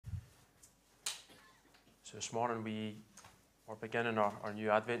So this morning we are beginning our new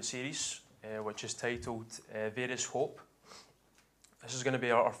Advent series, which is titled There is Hope. This is going to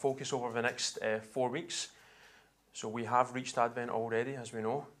be our focus over the next 4 weeks. So we have reached Advent already, as we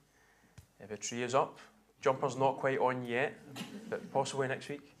know. The tree is up. Jumper's not quite on yet, but possibly next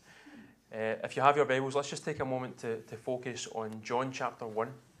week. If you have your Bibles, let's just take a moment to focus on John chapter 1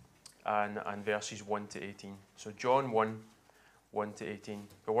 and verses 1 to 18. So John 1 to 18.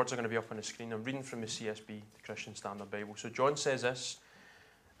 The words are going to be up on the screen. I'm reading from the CSB, the Christian Standard Bible. So John says this: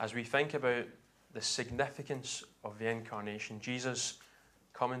 as we think about the significance of the incarnation, Jesus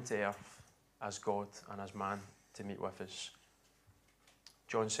coming to earth as God and as man to meet with us.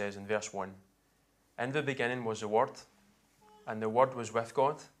 John says in verse 1, "In the beginning was the Word, and the Word was with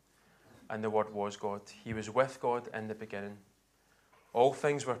God, and the Word was God. He was with God in the beginning. All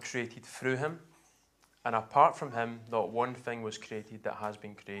things were created through him, and apart from him, not one thing was created that has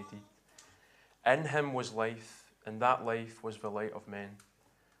been created. In him was life, and that life was the light of men.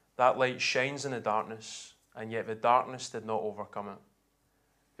 That light shines in the darkness, and yet the darkness did not overcome it.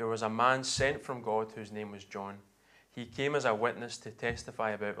 There was a man sent from God whose name was John. He came as a witness to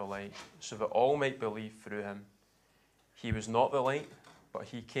testify about the light, so that all might believe through him. He was not the light, but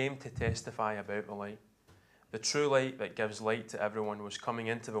he came to testify about the light. The true light that gives light to everyone was coming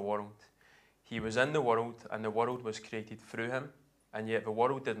into the world. He was in the world, and the world was created through him, and yet the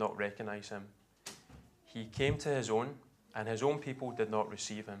world did not recognize him. He came to his own, and his own people did not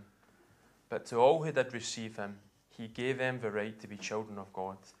receive him. But to all who did receive him, he gave them the right to be children of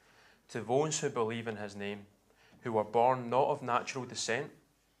God, to those who believe in his name, who were born not of natural descent,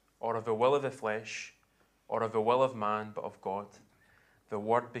 or of the will of the flesh, or of the will of man, but of God. The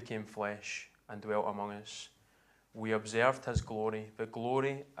Word became flesh and dwelt among us. We observed his glory, the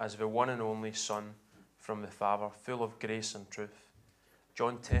glory as the one and only Son from the Father, full of grace and truth.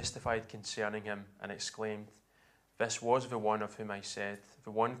 John testified concerning him and exclaimed, 'This was the one of whom I said,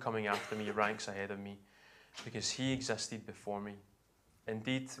 the one coming after me ranks ahead of me, because he existed before me.'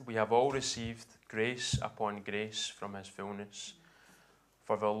 Indeed, we have all received grace upon grace from his fullness.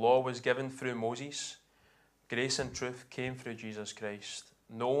 For the law was given through Moses. Grace and truth came through Jesus Christ.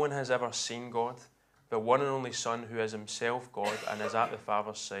 No one has ever seen God, the one and only Son, who is himself God and is at the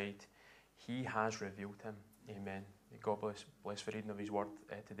Father's side. He has revealed him." Amen. May God bless the reading of his word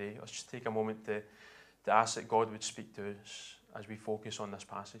today. Let's just take a moment to ask that God would speak to us as we focus on this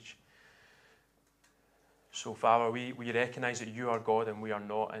passage. So, Father, we recognize that you are God and we are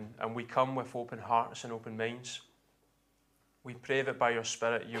not, and we come with open hearts and open minds. We pray that by your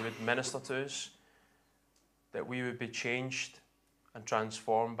Spirit you would minister to us, that we would be changed and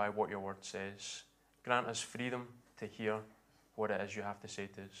transformed by what your word says. Grant us freedom to hear what it is you have to say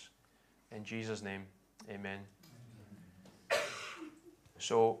to us. In Jesus' name, amen.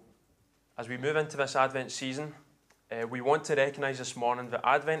 So, as we move into this Advent season, we want to recognize this morning that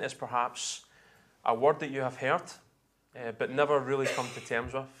Advent is perhaps a word that you have heard, but never really come to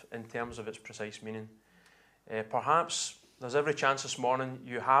terms with in terms of its precise meaning. Perhaps there's every chance this morning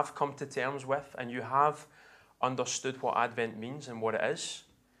you have come to terms with and you have understood what Advent means and what it is.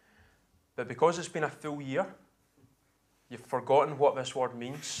 But because it's been a full year, you've forgotten what this word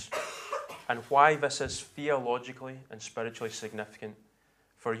means and why this is theologically and spiritually significant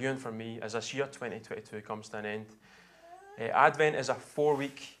for you and for me as this year 2022 comes to an end. Advent is a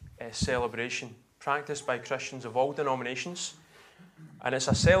 4-week celebration practiced by Christians of all denominations, and it's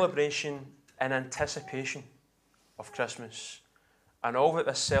a celebration in anticipation of Christmas and all that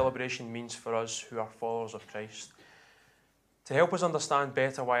this celebration means for us who are followers of Christ. To help us understand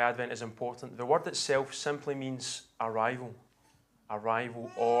better why Advent is important, the word itself simply means arrival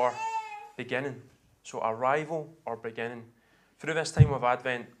or beginning. So arrival or beginning. Through this time of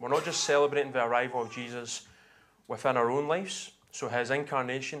Advent, we're not just celebrating the arrival of Jesus within our own lives, so his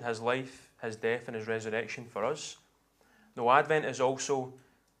incarnation, his life, his death and his resurrection for us. No, Advent is also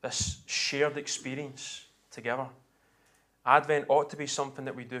this shared experience together. Advent ought to be something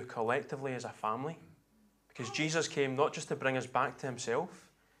that we do collectively as a family, because Jesus came not just to bring us back to himself,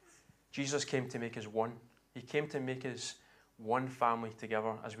 Jesus came to make us one. He came to make us one family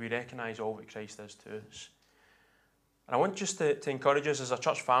together as we recognise all that Christ is to us. And I want just to encourage us as a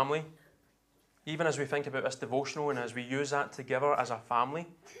church family, even as we think about this devotional and as we use that together as a family,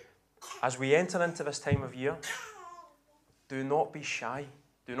 as we enter into this time of year, do not be shy.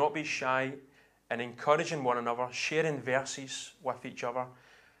 Do not be shy in encouraging one another, sharing verses with each other,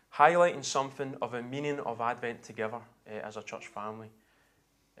 highlighting something of the meaning of Advent together as a church family.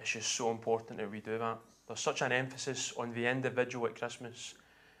 It's just so important that we do that. There's such an emphasis on the individual at Christmas,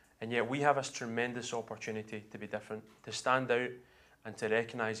 and yet we have this tremendous opportunity to be different, to stand out and to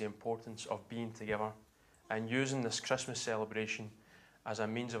recognise the importance of being together and using this Christmas celebration as a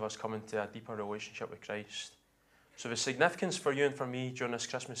means of us coming to a deeper relationship with Christ. So the significance for you and for me during this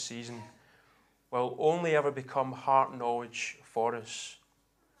Christmas season will only ever become heart knowledge for us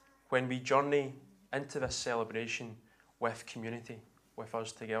when we journey into this celebration with community, with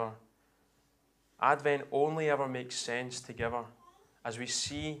us together. Advent only ever makes sense together as we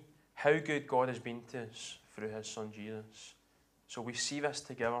see how good God has been to us through his Son Jesus. So we see this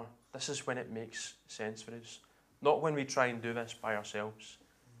together. This is when it makes sense for us, not when we try and do this by ourselves.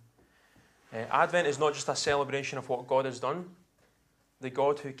 Advent is not just a celebration of what God has done, the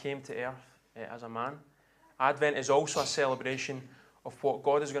God who came to earth as a man. Advent is also a celebration of what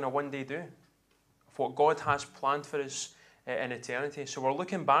God is going to one day do, of what God has planned for us in eternity. So we're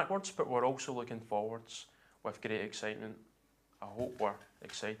looking backwards, but we're also looking forwards with great excitement. I hope we're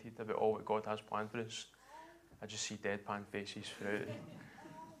excited about all that God has planned for us. I just see deadpan faces throughout it.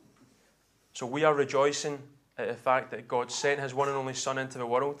 So we are rejoicing at the fact that God sent his one and only Son into the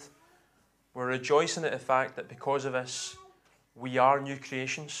world. We're rejoicing at the fact that because of this, we are new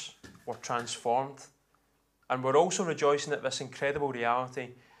creations. We're transformed. And we're also rejoicing at this incredible reality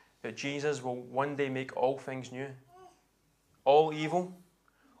that Jesus will one day make all things new. All evil,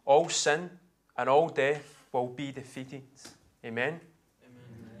 all sin, and all death will be defeated. Amen?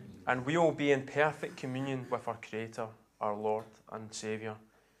 Amen. And we will be in perfect communion with our Creator, our Lord and Saviour,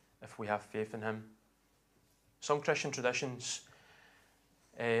 if we have faith in him. Some Christian traditions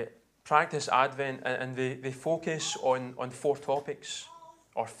practice Advent and they focus on 4 topics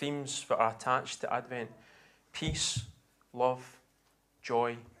or themes that are attached to Advent: peace, love,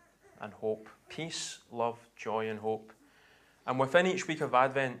 joy, and hope. Peace, love, joy, and hope. And within each week of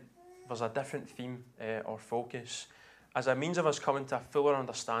Advent, there's a different theme or focus as a means of us coming to a fuller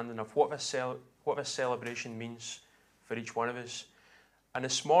understanding of what this celebration means for each one of us. And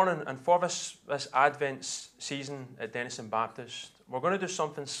this morning, and for this Advent season at Denison Baptist, we're going to do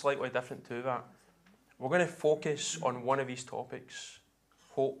something slightly different to that. We're going to focus on one of these topics: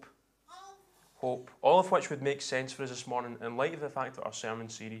 hope. Hope. All of which would make sense for us this morning in light of the fact that our sermon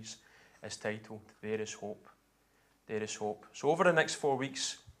series is titled, There is Hope. There is hope. So over the next 4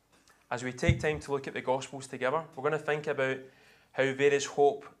 weeks, as we take time to look at the Gospels together, we're going to think about how there is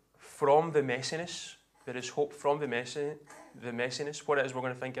hope from the messiness. There is hope from the messiness. What it is we're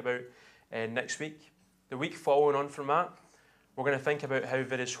going to think about next week. The week following on from that, we're going to think about how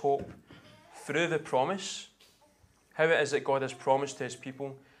there is hope through the promise. How it is that God has promised to his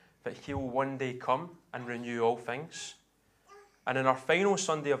people that he will one day come and renew all things. And in our final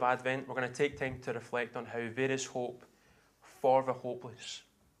Sunday of Advent, we're going to take time to reflect on how there is hope for the hopeless.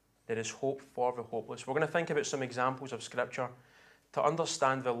 There is hope for the hopeless. We're going to think about some examples of Scripture to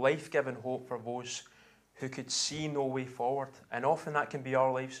understand the life-giving hope for those who could see no way forward. And often that can be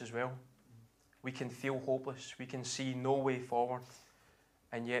our lives as well. We can feel hopeless. We can see no way forward.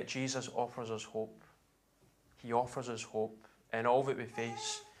 And yet Jesus offers us hope. He offers us hope in all that we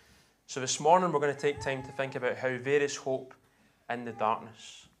face. So this morning we're going to take time to think about how there is hope in the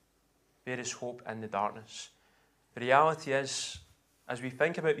darkness. There is hope in the darkness. The reality is, as we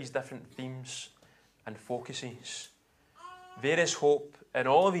think about these different themes and focuses, there is hope in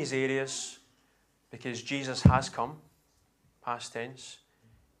all of these areas because Jesus has come, past tense.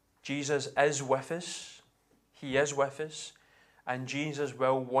 Jesus is with us. He is with us. And Jesus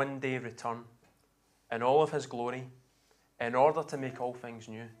will one day return in all of his glory in order to make all things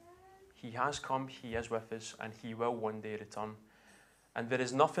new. He has come, he is with us, and he will one day return. And there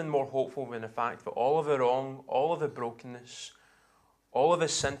is nothing more hopeful than the fact that all of the wrong, all of the brokenness, all of the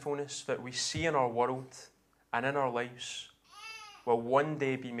sinfulness that we see in our world and in our lives will one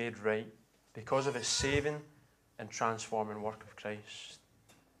day be made right because of the saving and transforming work of Christ.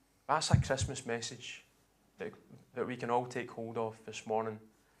 That's a Christmas message that we can all take hold of this morning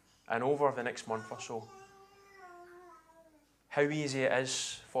and over the next month or so. How easy it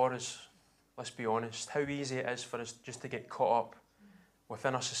is for us, let's be honest, how easy it is for us just to get caught up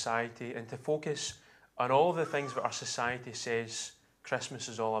within our society and to focus on all of the things that our society says Christmas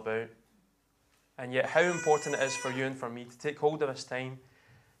is all about. And yet how important it is for you and for me to take hold of this time,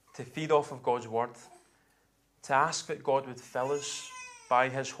 to feed off of God's word, to ask that God would fill us by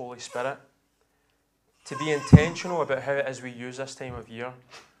his Holy Spirit, to be intentional about how it is we use this time of year,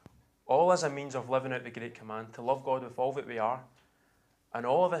 all as a means of living out the Great Command, to love God with all that we are, and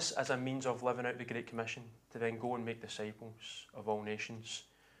all of this as a means of living out the Great Commission, to then go and make disciples of all nations.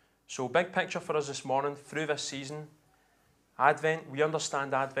 So big picture for us this morning, through this season, Advent, we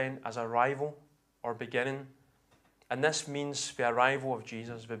understand Advent as arrival or beginning, and this means the arrival of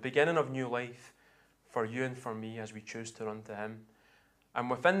Jesus, the beginning of new life for you and for me as we choose to run to him. And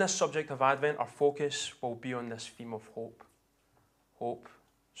within this subject of Advent, our focus will be on this theme of hope. Hope.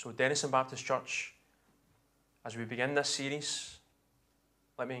 So Denison Baptist Church, as we begin this series,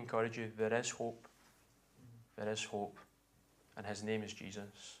 let me encourage you, there is hope. There is hope. And his name is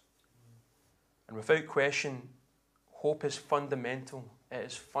Jesus. And without question, hope is fundamental. It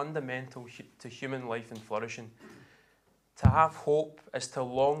is fundamental to human life and flourishing. To have hope is to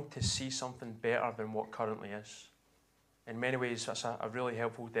long to see something better than what currently is. In many ways, that's a really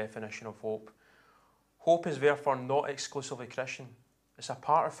helpful definition of hope. Hope is therefore not exclusively Christian. It's a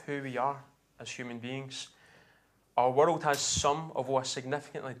part of who we are as human beings. Our world has some, although a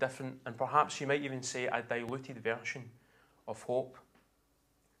significantly different, and perhaps you might even say a diluted version of hope.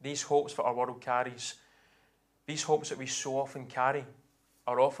 These hopes that our world carries, these hopes that we so often carry,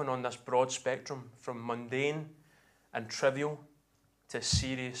 are often on this broad spectrum from mundane and trivial to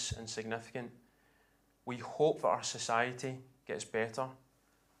serious and significant. We hope that our society gets better.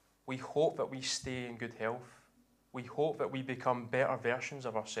 We hope that we stay in good health. We hope that we become better versions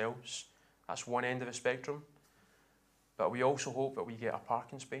of ourselves. That's one end of the spectrum. But we also hope that we get a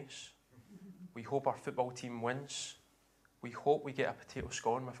parking space. We hope our football team wins. We hope we get a potato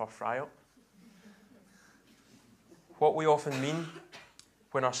scone with our fry up. What we often mean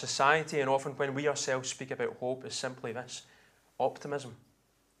when our society and often when we ourselves speak about hope is simply this: optimism.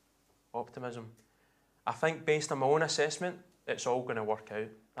 Optimism. I think based on my own assessment, it's all going to work out.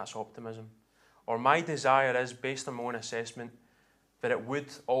 That's optimism. Or my desire is, based on my own assessment, that it would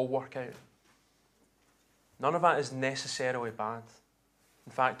all work out. None of that is necessarily bad.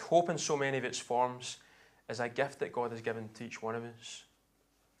 In fact, hope in so many of its forms is a gift that God has given to each one of us.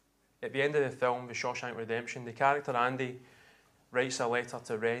 At the end of the film, The Shawshank Redemption, the character Andy writes a letter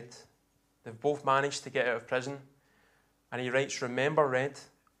to Red. They've both managed to get out of prison. And he writes, "Remember, Red,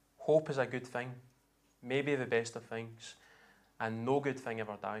 hope is a good thing, maybe the best of things, and no good thing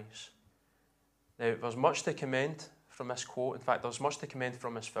ever dies." Now, there's much to commend from this quote. In fact, there's much to commend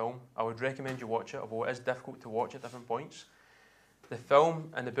from this film. I would recommend you watch it, although it is difficult to watch at different points. The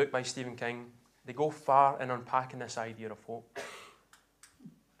film and the book by Stephen King, they go far in unpacking this idea of hope.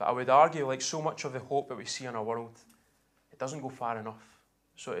 But I would argue, like so much of the hope that we see in our world, it doesn't go far enough.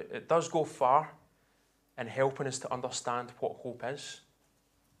 So it does go far in helping us to understand what hope is,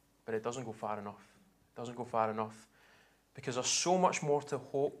 but it doesn't go far enough. It doesn't go far enough because there's so much more to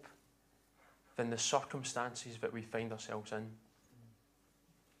hope than the circumstances that we find ourselves in.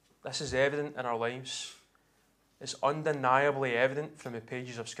 This is evident in our lives. It's undeniably evident from the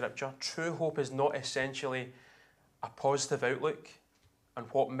pages of Scripture. True hope is not essentially a positive outlook on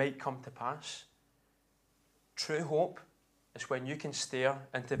what might come to pass. True hope is when you can stare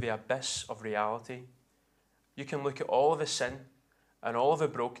into the abyss of reality. You can look at all of the sin and all of the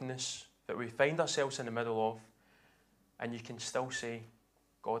brokenness that we find ourselves in the middle of, and you can still say,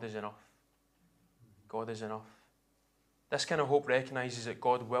 God is enough. God is enough. This kind of hope recognises that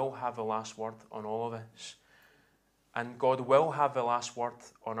God will have the last word on all of this. And God will have the last word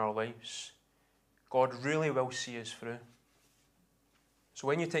on our lives. God really will see us through. So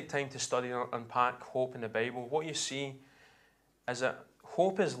when you take time to study and unpack hope in the Bible, what you see is that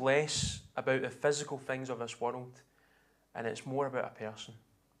hope is less about the physical things of this world, and it's more about a person.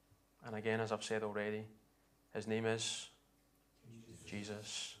 And again, as I've said already, his name is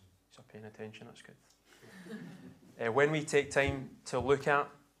Jesus. He's paying attention, that's good. When we take time to look at,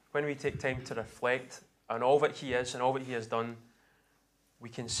 when we take time to reflect on all that he is and all that he has done, we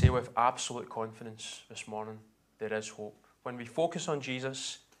can say with absolute confidence this morning, there is hope. When we focus on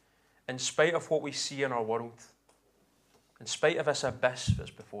Jesus, in spite of what we see in our world, in spite of this abyss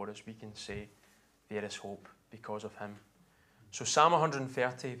that's before us, we can say there is hope because of him. So Psalm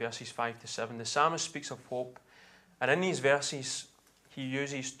 130, verses 5 to 7, the psalmist speaks of hope. And in these verses, he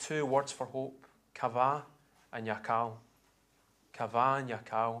uses two words for hope, kavah and yakal. Kavah and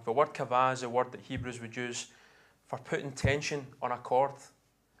yakal. The word kavah is a word that Hebrews would use for putting tension on a cord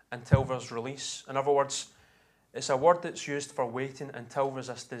until there's release. In other words, it's a word that's used for waiting until there's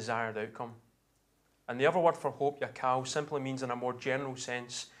this desired outcome. And the other word for hope, yakal, simply means in a more general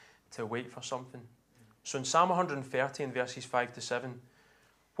sense to wait for something. So in Psalm 130 in verses 5 to 7,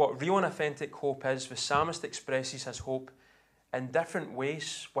 what real and authentic hope is, the psalmist expresses his hope in different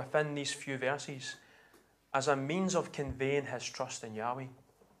ways within these few verses as a means of conveying his trust in Yahweh.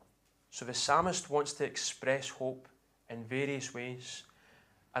 So the psalmist wants to express hope in various ways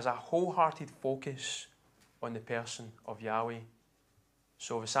as a wholehearted focus on the person of Yahweh.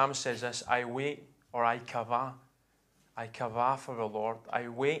 So the psalmist says this, I wait, or I kavah for the Lord. I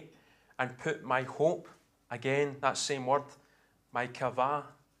wait and put my hope, again, that same word, my kavah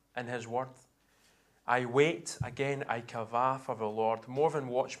in his word. I wait, again I kavah for the Lord, more than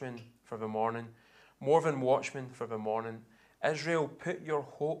watchmen for the morning, more than watchmen for the morning. Israel, put your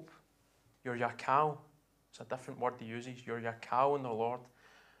hope, your yakal, it's a different word he uses, your yakal in the Lord,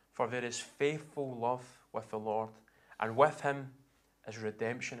 for there is faithful love with the Lord, and with him is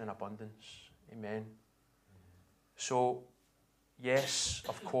redemption in abundance. Amen. So, yes,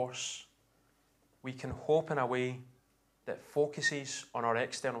 of course, we can hope in a way that focuses on our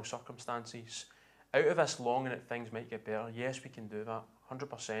external circumstances. Out of this longing that things might get better, yes, we can do that,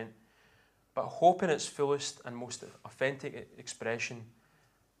 100%. But hope in its fullest and most authentic expression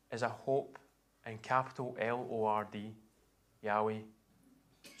is a hope in capital Lord, Yahweh.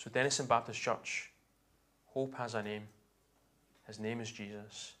 So Denison Baptist Church, hope has a name. His name is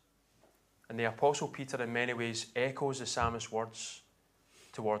Jesus. And the Apostle Peter in many ways echoes the psalmist's words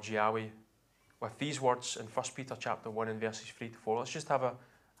towards Yahweh with these words in 1 Peter chapter 1 and verses 3 to 4. Let's just have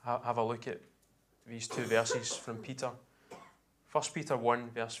a look at these two verses from Peter. 1 Peter 1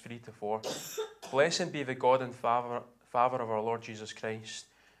 verse 3 to 4. Blessed be the God and Father of our Lord Jesus Christ.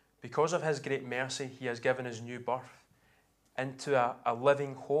 Because of his great mercy, he has given us new birth into a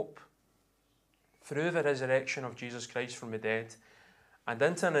living hope through the resurrection of Jesus Christ from the dead, and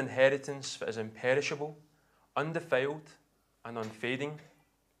into an inheritance that is imperishable, undefiled, and unfading,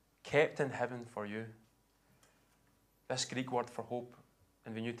 kept in heaven for you. This Greek word for hope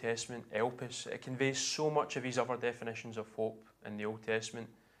in the New Testament, elpis, it conveys so much of these other definitions of hope in the Old Testament.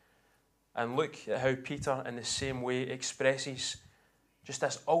 And look at how Peter, in the same way, expresses just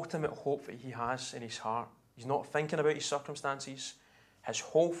this ultimate hope that he has in his heart. He's not thinking about his circumstances. His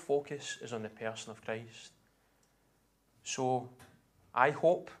whole focus is on the person of Christ. So, I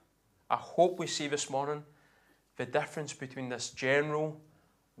hope we see this morning the difference between this general,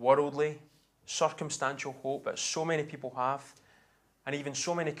 worldly, circumstantial hope that so many people have, and even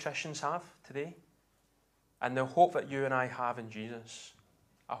so many Christians have today, and the hope that you and I have in Jesus.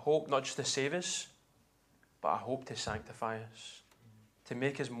 A hope not just to save us, but a hope to sanctify us, to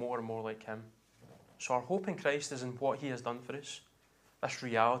make us more and more like him. So our hope in Christ is in what he has done for us, this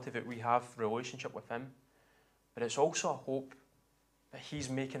reality that we have a relationship with him, but it's also a hope that he's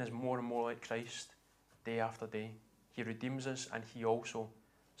making us more and more like Christ day after day. He redeems us and he also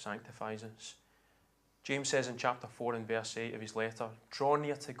sanctifies us. James says in chapter 4 and verse 8 of his letter, draw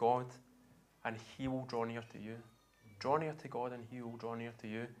near to God and he will draw near to you. Draw near to God and he will draw near to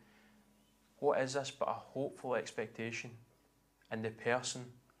you. What is this but a hopeful expectation in the person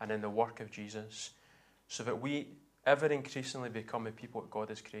and in the work of Jesus, so that we ever increasingly become the people that God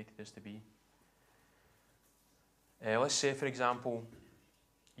has created us to be. Let's say, for example,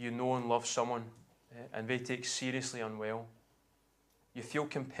 you know and love someone and they take seriously unwell. You feel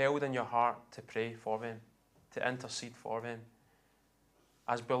compelled in your heart to pray for them, to intercede for them.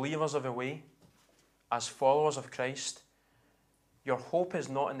 As believers of the way, as followers of Christ, your hope is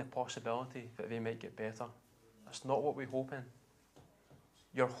not in the possibility that they might get better. That's not what we hope in.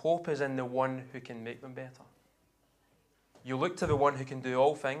 Your hope is in the one who can make them better. You look to the one who can do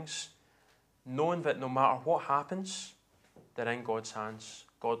all things, knowing that no matter what happens, they're in God's hands.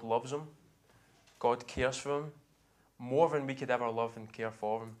 God loves them. God cares for them more than we could ever love and care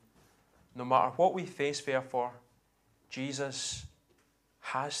for them. No matter what we face, therefore, Jesus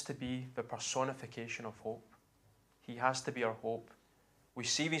has to be the personification of hope. He has to be our hope. We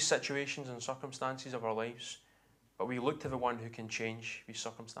see these situations and circumstances of our lives, but we look to the one who can change these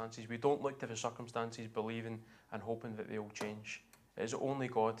circumstances. We don't look to the circumstances believing and hoping that they will change. It is only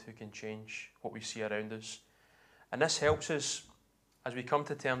God who can change what we see around us. And this helps us as we come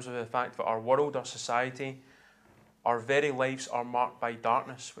to terms with the fact that our world, our society, our very lives are marked by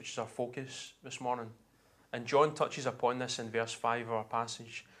darkness, which is our focus this morning. And John touches upon this in verse 5 of our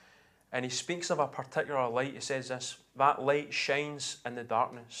passage. And he speaks of a particular light. He says this, that light shines in the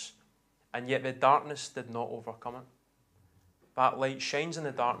darkness, and yet the darkness did not overcome it. That light shines in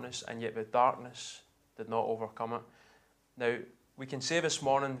the darkness, and yet the darkness did not overcome it. Now, we can say this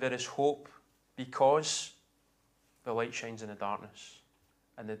morning there is hope because the light shines in the darkness,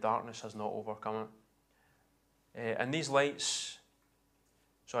 and the darkness has not overcome it. And these lights,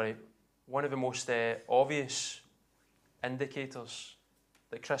 one of the most obvious indicators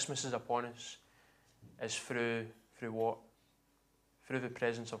that Christmas is upon us is through what? Through the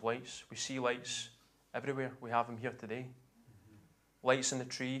presence of lights. We see lights everywhere. We have them here today. Lights in the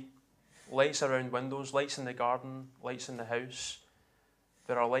tree, lights around windows, lights in the garden, lights in the house.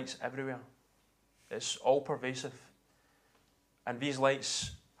 There are lights everywhere. It's all pervasive. And these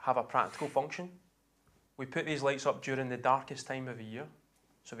lights have a practical function. We put these lights up during the darkest time of the year,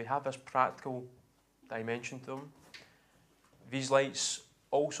 so they have this practical dimension to them. These lights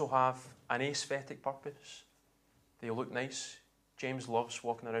also have an aesthetic purpose. They look nice. James loves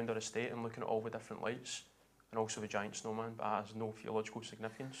walking around our estate and looking at all the different lights, and also the giant snowman, but that has no theological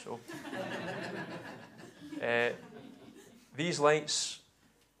significance. So, these lights,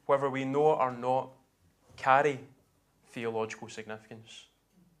 whether we know it or not, carry theological significance.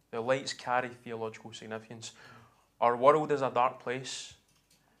 The lights carry theological significance. Our world is a dark place,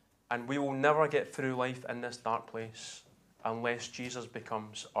 and we will never get through life in this dark place unless Jesus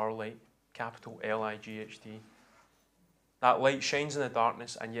becomes our light, capital L-I-G-H-T. That light shines in the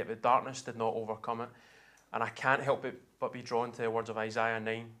darkness, and yet the darkness did not overcome it. And I can't help but be drawn to the words of Isaiah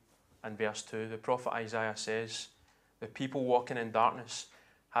 9 and verse 2. The prophet Isaiah says, "The people walking in darkness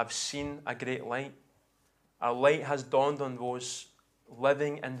have seen a great light. A light has dawned on those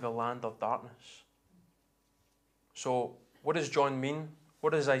living in the land of darkness." So, what does John mean?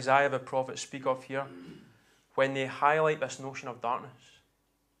 What does Isaiah the prophet speak of here when they highlight this notion of darkness?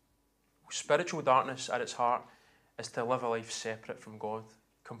 Spiritual darkness at its heart is to live a life separate from God,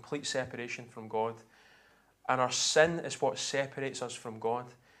 complete separation from God. And our sin is what separates us from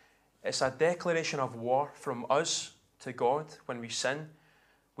God. It's a declaration of war from us to God. When we sin,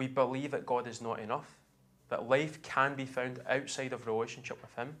 we believe that God is not enough, that life can be found outside of relationship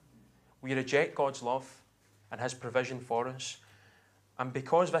with Him. We reject God's love and His provision for us. And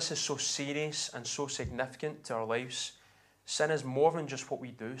because this is so serious and so significant to our lives, sin is more than just what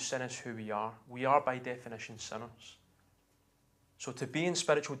we do. Sin is who we are. We are by definition sinners. So to be in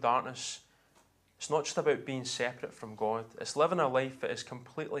spiritual darkness, it's not just about being separate from God. It's living a life that is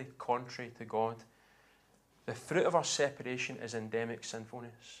completely contrary to God. The fruit of our separation is endemic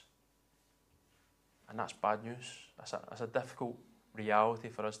sinfulness. And that's bad news. That's a difficult reality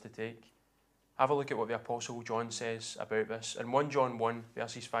for us to take. Have a look at what the Apostle John says about this. In 1 John 1,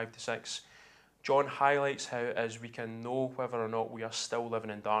 verses 5 to 6, John highlights how it is we can know whether or not we are still living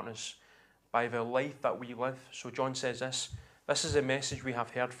in darkness by the life that we live. So John says this, "This is a message we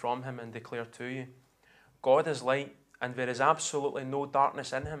have heard from Him and declare to you. God is light, and there is absolutely no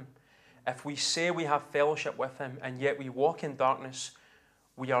darkness in Him. If we say we have fellowship with Him, and yet we walk in darkness,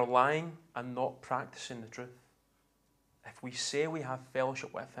 we are lying and not practicing the truth." If we say we have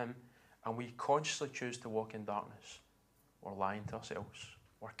fellowship with Him, and we consciously choose to walk in darkness, we're lying to ourselves.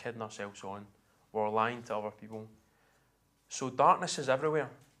 We're kidding ourselves on. We're lying to other people. So darkness is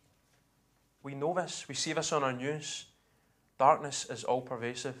everywhere. We know this. We see this on our news. Darkness is all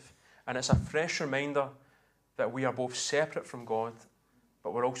pervasive. And it's a fresh reminder that we are both separate from God,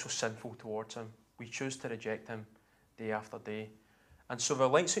 but we're also sinful towards Him. We choose to reject Him day after day. And so the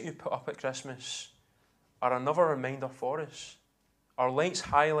lights that you put up at Christmas are another reminder for us. Our lights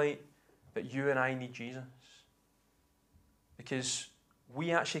highlight that you and I need Jesus, because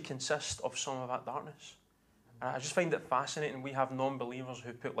we actually consist of some of that darkness. And I just find it fascinating. We have non-believers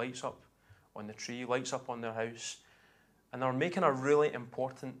who put lights up on the tree, lights up on their house, and they're making a really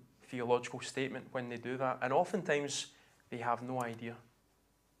important theological statement when they do that. And oftentimes they have no idea.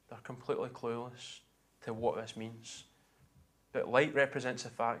 They're completely clueless to what this means. But light represents the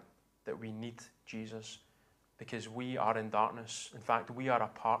fact that we need Jesus, because we are in darkness. In fact, we are a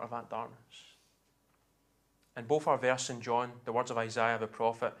part of that darkness. In both our verse in John, the words of Isaiah the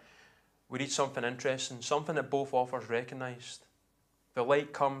prophet, we read something interesting, something that both authors recognised. The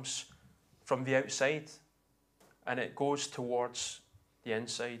light comes from the outside, and it goes towards the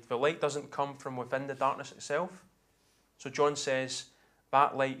inside. The light doesn't come from within the darkness itself. So John says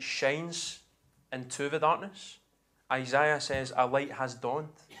that light shines into the darkness. Isaiah says a light has dawned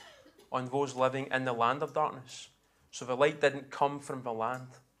on those living in the land of darkness. So the light didn't come from the land.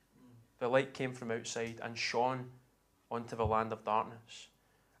 The light came from outside and shone onto the land of darkness.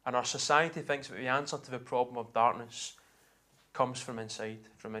 And our society thinks that the answer to the problem of darkness comes from inside,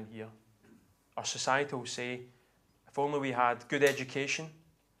 from in here. Our society will say, if only we had good education,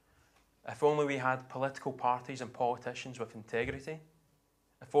 if only we had political parties and politicians with integrity,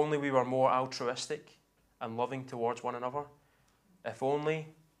 if only we were more altruistic and loving towards one another, if only,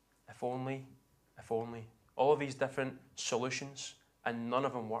 if only, if only. All of these different solutions, and none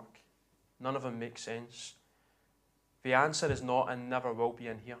of them work. None of them make sense. The answer is not and never will be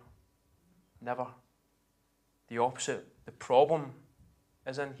in here. Never. The opposite. The problem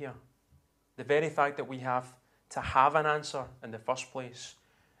is in here. The very fact that we have to have an answer in the first place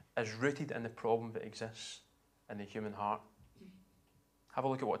is rooted in the problem that exists in the human heart. Have a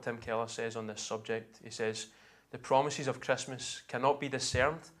look at what Tim Keller says on this subject. He says, "The promises of Christmas cannot be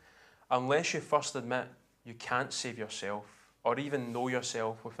discerned unless you first admit you can't save yourself or even know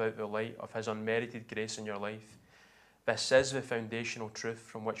yourself without the light of His unmerited grace in your life. This is the foundational truth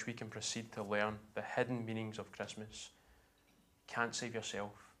from which we can proceed to learn the hidden meanings of Christmas. Can't save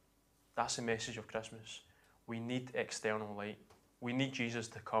yourself. That's the message of Christmas. We need external light. We need Jesus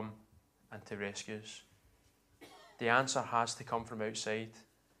to come and to rescue us. The answer has to come from outside.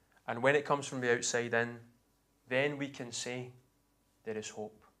 And when it comes from the outside in, then we can say, there is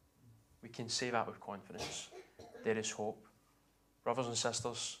hope. We can say that with confidence. There is hope. Brothers and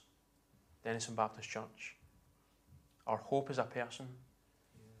sisters, Denison Baptist Church, our hope is a person.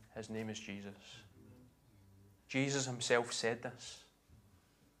 His name is Jesus. Jesus himself said this.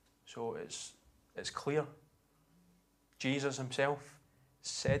 So it's clear. Jesus himself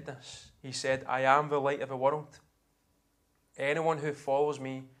said this. He said, I am the light of the world. Anyone who follows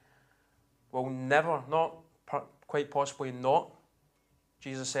me will never, quite possibly not,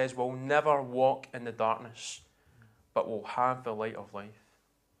 Jesus says, will never walk in the darkness, but will have the light of life.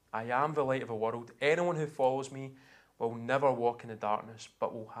 I am the light of the world. Anyone who follows me will never walk in the darkness,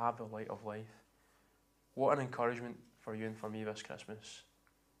 but will have the light of life. What an encouragement for you and for me this Christmas.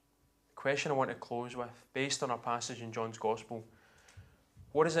 The question I want to close with, based on our passage in John's Gospel,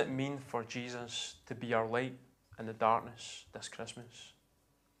 what does it mean for Jesus to be our light in the darkness this Christmas?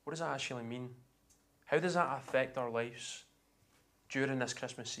 What does that actually mean? How does that affect our lives during this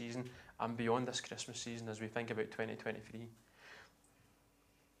Christmas season and beyond this Christmas season as we think about 2023?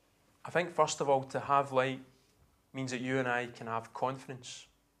 I think, first of all, to have light means that you and I can have confidence.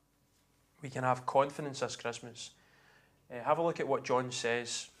 We can have confidence this Christmas. Have a look at what John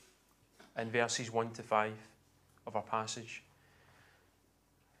says in verses 1 to 5 of our passage.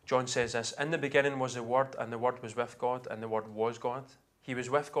 John says this, in the beginning was the Word, and the Word was with God, and the Word was God. He was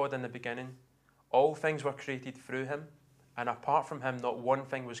with God in the beginning. All things were created through him, and apart from him not one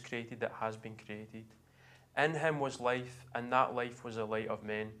thing was created that has been created. In him was life, and that life was the light of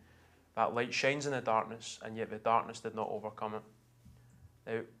men. That light shines in the darkness, and yet the darkness did not overcome it.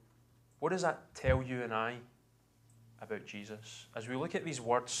 Now, what does that tell you and I about Jesus? As we look at these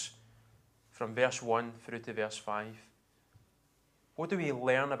words from verse 1 through to verse 5, what do we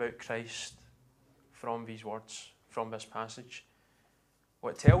learn about Christ from these words, from this passage?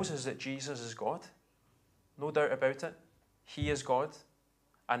 Well, it tells us that Jesus is God. No doubt about it. He is God.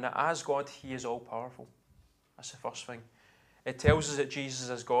 And that as God, he is all-powerful. That's the first thing. It tells us that Jesus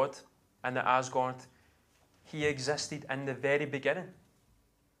is God, and that as God, he existed in the very beginning.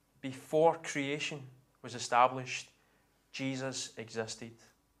 Before creation was established, Jesus existed,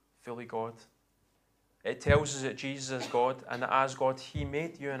 fully God. It tells us that Jesus is God, and that as God, he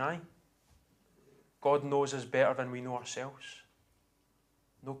made you and I. God knows us better than we know ourselves.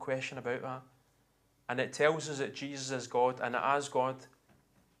 No question about that. And it tells us that Jesus is God, and that as God,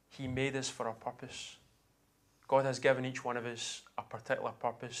 he made us for a purpose. God has given each one of us a particular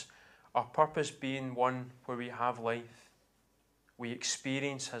purpose. Our purpose being one where we have life. We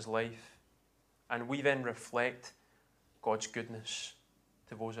experience his life. And we then reflect God's goodness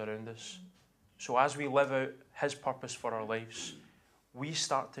to those around us. So as we live out his purpose for our lives, we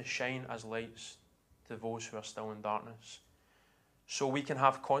start to shine as lights to those who are still in darkness. So we can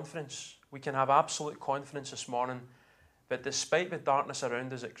have confidence. We can have absolute confidence this morning that despite the darkness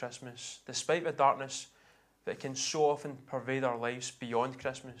around us at Christmas, despite the darkness that can so often pervade our lives beyond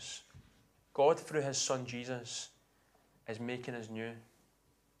Christmas, God, through his Son Jesus, is making us new.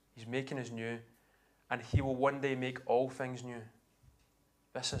 He's making us new, and he will one day make all things new.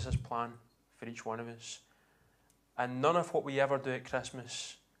 This is his plan for each one of us. And none of what we ever do at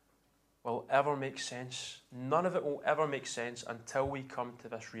Christmas will ever make sense. None of it will ever make sense until we come to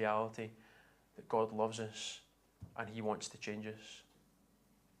this reality that God loves us and he wants to change us.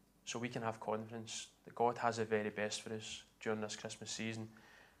 So we can have confidence that God has the very best for us during this Christmas season.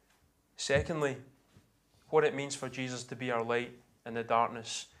 Secondly, what it means for Jesus to be our light in the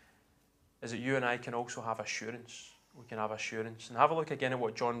darkness is that you and I can also have assurance. We can have assurance. And have a look again at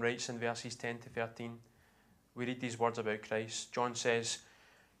what John writes in verses 10 to 13. We read these words about Christ. John says,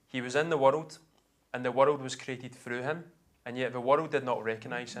 he was in the world, and the world was created through him, and yet the world did not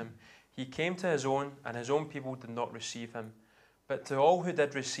recognize him. He came to his own, and his own people did not receive him. But to all who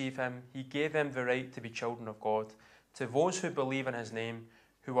did receive him, he gave them the right to be children of God, to those who believe in his name,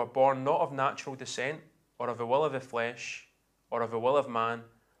 who were born not of natural descent, or of the will of the flesh, or of the will of man,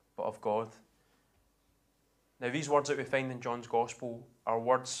 but of God. Now, these words that we find in John's Gospel are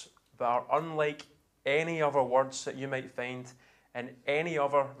words that are unlike any other words that you might find in any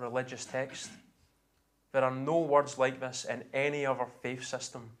other religious text. There are no words like this in any other faith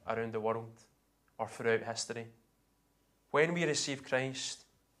system around the world or throughout history. When we receive Christ,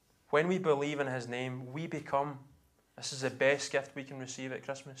 when we believe in his name, we become, this is the best gift we can receive at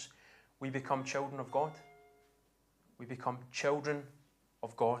Christmas, we become children of God. We become children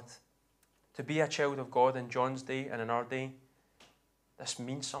of God. To be a child of God in John's day and in our day, this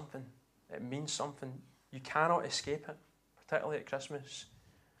means something. It means something. You cannot escape it, particularly at Christmas.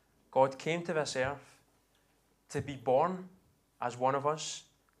 God came to this earth to be born as one of us,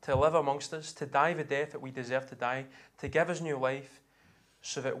 to live amongst us, to die the death that we deserve to die, to give us new life,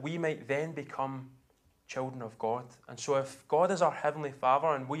 so that we might then become children of God. And so if God is our Heavenly Father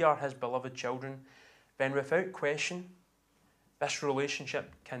and we are His beloved children, then without question, this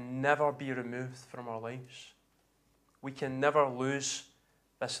relationship can never be removed from our lives. We can never lose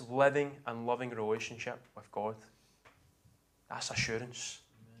this living and loving relationship with God. That's assurance.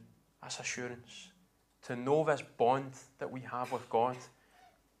 That's assurance. To know this bond that we have with God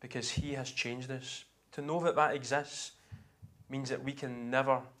because He has changed us. To know that that exists means that we can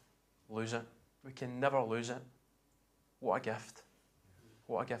never lose it. We can never lose it. What a gift.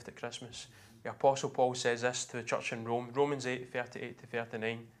 What a gift at Christmas. The Apostle Paul says this to the church in Rome, Romans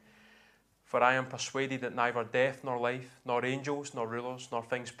 8:38-39. For I am persuaded that neither death nor life, nor angels, nor rulers, nor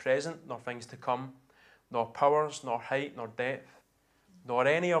things present, nor things to come, nor powers, nor height, nor depth, nor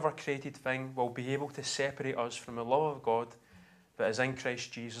any other created thing will be able to separate us from the love of God that is in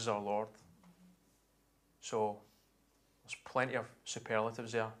Christ Jesus our Lord. So, there's plenty of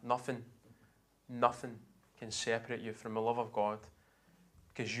superlatives there. Nothing can separate you from the love of God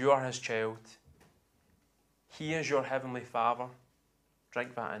because you are His child. He is your Heavenly Father.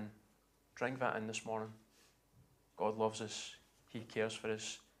 Drink that in. Drink that in this morning. God loves us. He cares for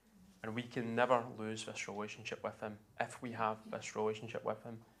us. And we can never lose this relationship with Him if we have this relationship with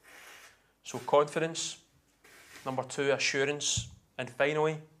Him. So confidence. Number 2, assurance. And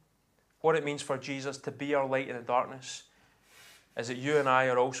finally, what it means for Jesus to be our light in the darkness is that you and I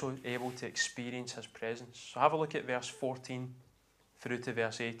are also able to experience His presence. So have a look at verse 14 through to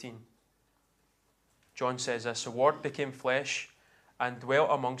verse 18. John says this, the Word became flesh and dwelt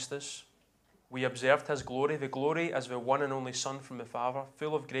amongst us. We observed His glory, the glory as the one and only Son from the Father,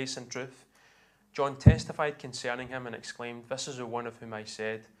 full of grace and truth. John testified concerning Him and exclaimed, this is the one of whom I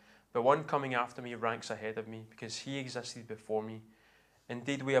said, the one coming after me ranks ahead of me, because He existed before me.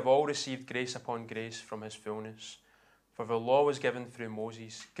 Indeed, we have all received grace upon grace from His fullness. For the law was given through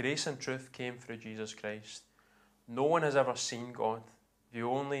Moses. Grace and truth came through Jesus Christ. No one has ever seen God, the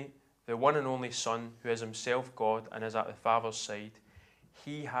one and only Son, who is Himself God and is at the Father's side.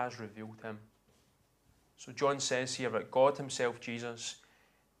 He has revealed Him. So John says here that God Himself, Jesus,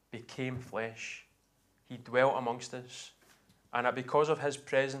 became flesh. He dwelt amongst us. And that because of His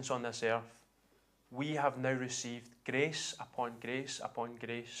presence on this earth, we have now received grace upon grace upon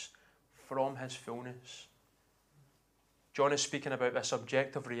grace from His fullness. John is speaking about this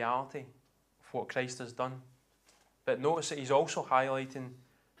objective reality of what Christ has done. But notice that he's also highlighting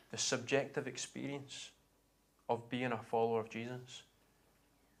the subjective experience of being a follower of Jesus.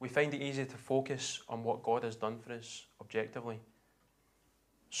 We find it easy to focus on what God has done for us objectively.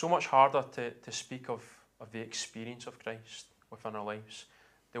 So much harder to speak of the experience of Christ within our lives.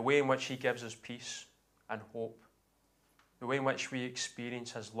 The way in which He gives us peace and hope. The way in which we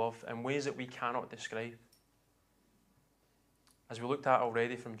experience His love in ways that we cannot describe. As we looked at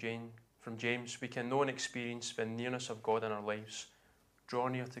already from James, we can know and experience the nearness of God in our lives. Draw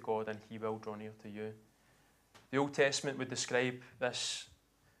near to God and He will draw near to you. The Old Testament would describe this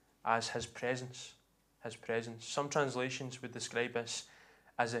as His presence. His presence. Some translations would describe this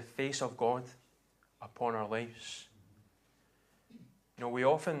as the face of God upon our lives. You know, we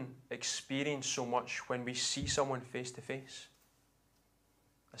often experience so much when we see someone face to face.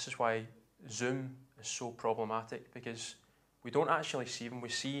 This is why Zoom is so problematic, because we don't actually see them. We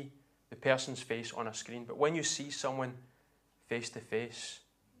see the person's face on a screen. But when you see someone face to face,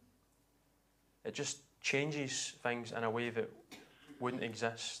 it just changes things in a way that wouldn't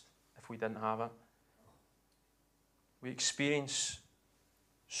exist if we didn't have it. We experience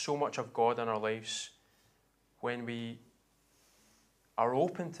so much of God in our lives when we are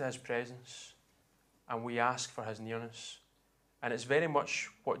open to His presence and we ask for His nearness. And it's very much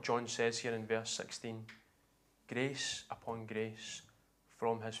what John says here in verse 16. Grace upon grace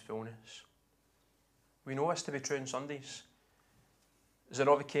from His fullness. We know this to be true on Sundays. Is it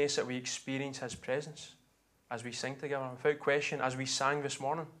not the case that we experience His presence as we sing together? Without question, as we sang this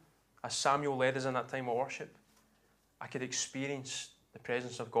morning, as Samuel led us in that time of worship, I could experience the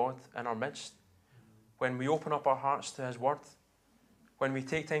presence of God in our midst. When we open up our hearts to His Word, when we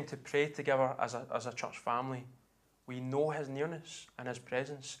take time to pray together as a church family, we know His nearness and His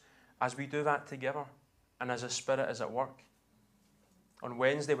presence as we do that together and as His Spirit is at work. On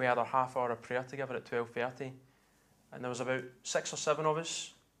Wednesday, we had our half hour of prayer together at 12:30, and there was about 6 or 7 of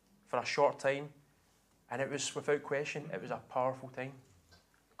us for a short time, and it was, without question, it was a powerful time.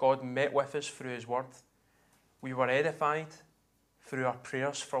 God met with us through His Word. We were edified through our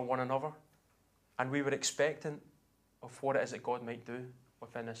prayers for one another And we were expectant of what it is that God might do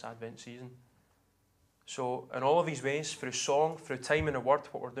within this Advent season. So in all of these ways, through song, through time in the Word,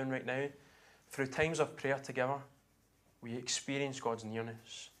 what we're doing right now, through times of prayer together, we experience God's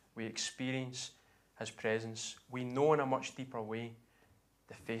nearness. We experience His presence. We know in a much deeper way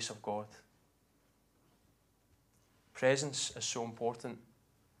the face of God. Presence is so important.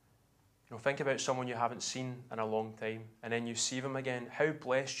 You know, think about someone you haven't seen in a long time, and then you see them again. How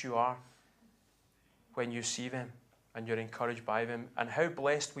blessed you are when you see them and you're encouraged by them, and how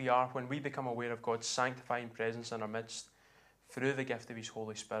blessed we are when we become aware of God's sanctifying presence in our midst through the gift of His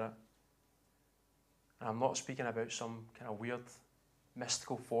Holy Spirit. And I'm not speaking about some kind of weird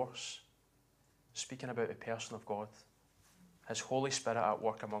mystical force. I'm speaking about the person of God, His Holy Spirit at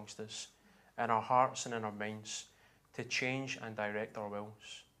work amongst us, in our hearts and in our minds, to change and direct our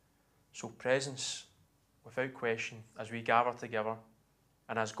wills. So presence, without question, as we gather together,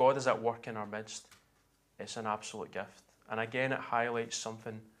 and as God is at work in our midst, it's an absolute gift. And again, it highlights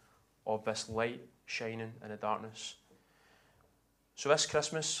something of this light shining in the darkness. So this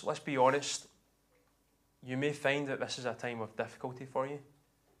Christmas, let's be honest, you may find that this is a time of difficulty for you.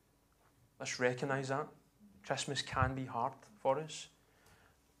 Let's recognise that. Christmas can be hard for us.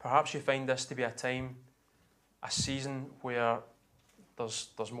 Perhaps you find this to be a time, a season where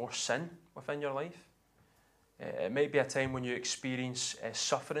there's more sin within your life. It might be a time when you experience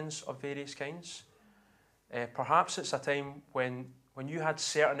sufferings of various kinds. Perhaps it's a time when you had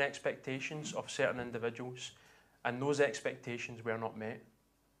certain expectations of certain individuals and those expectations were not met.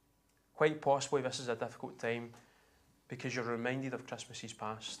 Quite possibly this is a difficult time because you're reminded of Christmases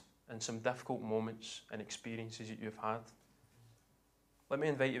past and some difficult moments and experiences that you've had. Let me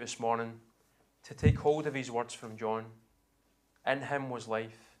invite you this morning to take hold of these words from John. In Him was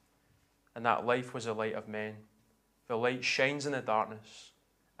life, and that life was the light of men. The light shines in the darkness,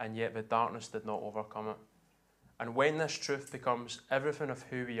 and yet the darkness did not overcome it. And when this truth becomes everything of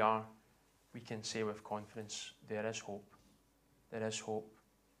who we are, we can say with confidence, there is hope. There is hope.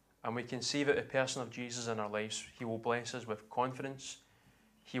 And we can see that the person of Jesus in our lives, He will bless us with confidence,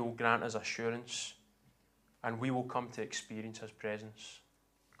 He will grant us assurance, and we will come to experience His presence.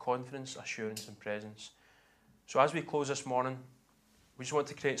 Confidence, assurance, and presence. So as we close this morning, we just want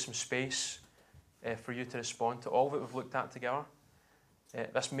to create some space for you to respond to all that we've looked at together.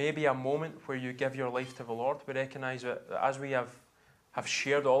 This may be a moment where you give your life to the Lord. We recognise that as we have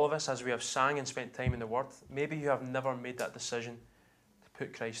shared all of this, as we have sang and spent time in the Word, maybe you have never made that decision to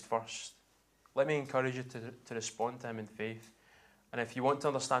put Christ first. Let me encourage you to respond to Him in faith. And if you want to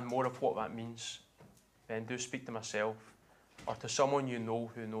understand more of what that means, then do speak to myself or to someone you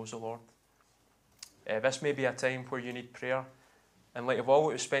know who knows the Lord. This may be a time where you need prayer. In light of all that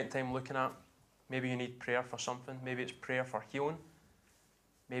we've spent time looking at, maybe you need prayer for something. Maybe it's prayer for healing.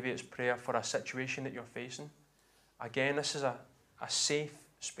 Maybe it's prayer for a situation that you're facing. Again, this is a safe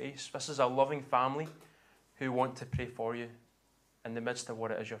space. This is a loving family who want to pray for you in the midst of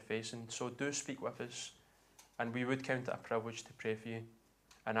what it is you're facing. So do speak with us, and we would count it a privilege to pray for you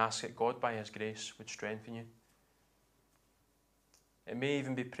and ask that God, by His grace, would strengthen you. It may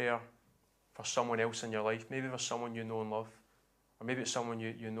even be prayer for someone else in your life. Maybe there's someone you know and love, or maybe it's someone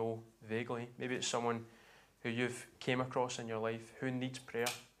you know vaguely. Maybe it's someone who you've came across in your life who needs prayer,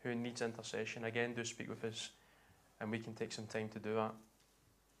 who needs intercession. Again, do speak with us, and we can take some time to do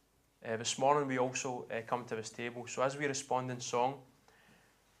that. This morning we also come to this table. So as we respond in song,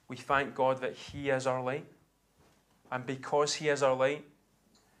 we thank God that He is our light. And because He is our light,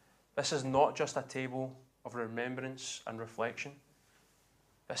 this is not just a table of remembrance and reflection.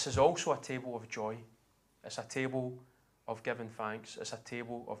 This is also a table of joy. It's a table of giving thanks. It's a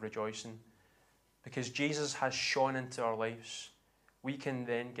table of rejoicing. Because Jesus has shone into our lives, we can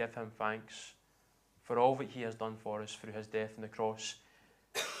then give Him thanks for all that He has done for us through His death on the cross.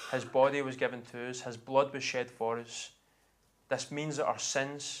 His body was given to us. His blood was shed for us. This means that our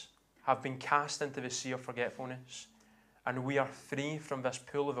sins have been cast into the sea of forgetfulness, and we are free from this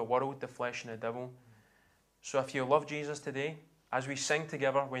pool of the world, the flesh, and the devil. So if you love Jesus today, as we sing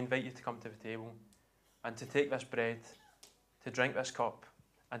together, we invite you to come to the table and to take this bread, to drink this cup,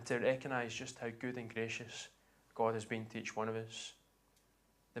 and to recognise just how good and gracious God has been to each one of us.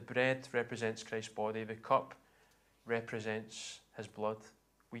 The bread represents Christ's body. The cup represents His blood.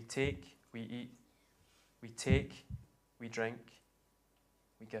 We take, we eat. We take, we drink.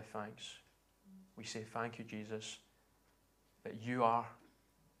 We give thanks. We say, thank you, Jesus, that you are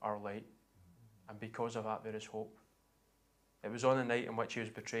our light. And because of that, there is hope. It was on the night in which He was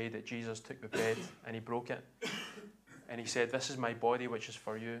betrayed that Jesus took the bread and He broke it. And He said, this is my body which is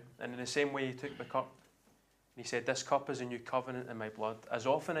for you. And in the same way He took the cup. And He said, this cup is a new covenant in my blood. As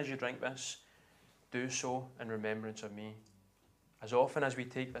often as you drink this, do so in remembrance of me. As often as we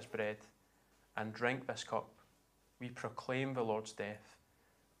take this bread and drink this cup, we proclaim the Lord's death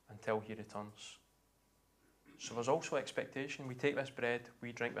until he returns. So there's also expectation. We take this bread,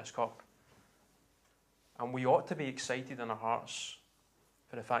 we drink this cup, and we ought to be excited in our hearts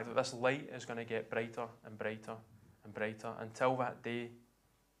for the fact that this light is going to get brighter and brighter and brighter until that day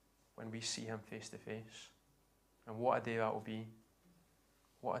when we see him face to face. And what a day that will be.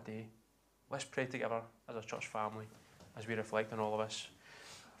 What a day. Let's pray together as a church family as we reflect on all of this.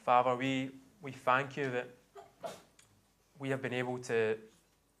 Father, we thank you that we have been able to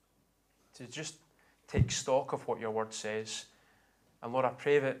just take stock of what your word says. And Lord, I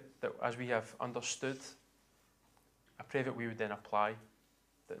pray that as we have understood, I pray that we would then apply,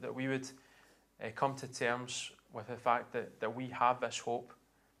 that we would come to terms with the fact that we have this hope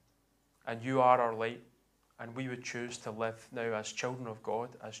and you are our light, and we would choose to live now as children of God,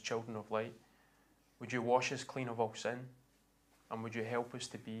 as children of light. Would you wash us clean of all sin, and would you help us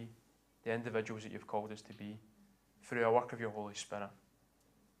to be the individuals that you've called us to be through a work of your Holy Spirit.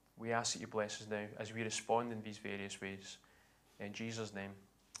 We ask that you bless us now as we respond in these various ways. In Jesus' name,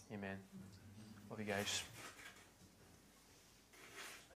 amen. Love you guys.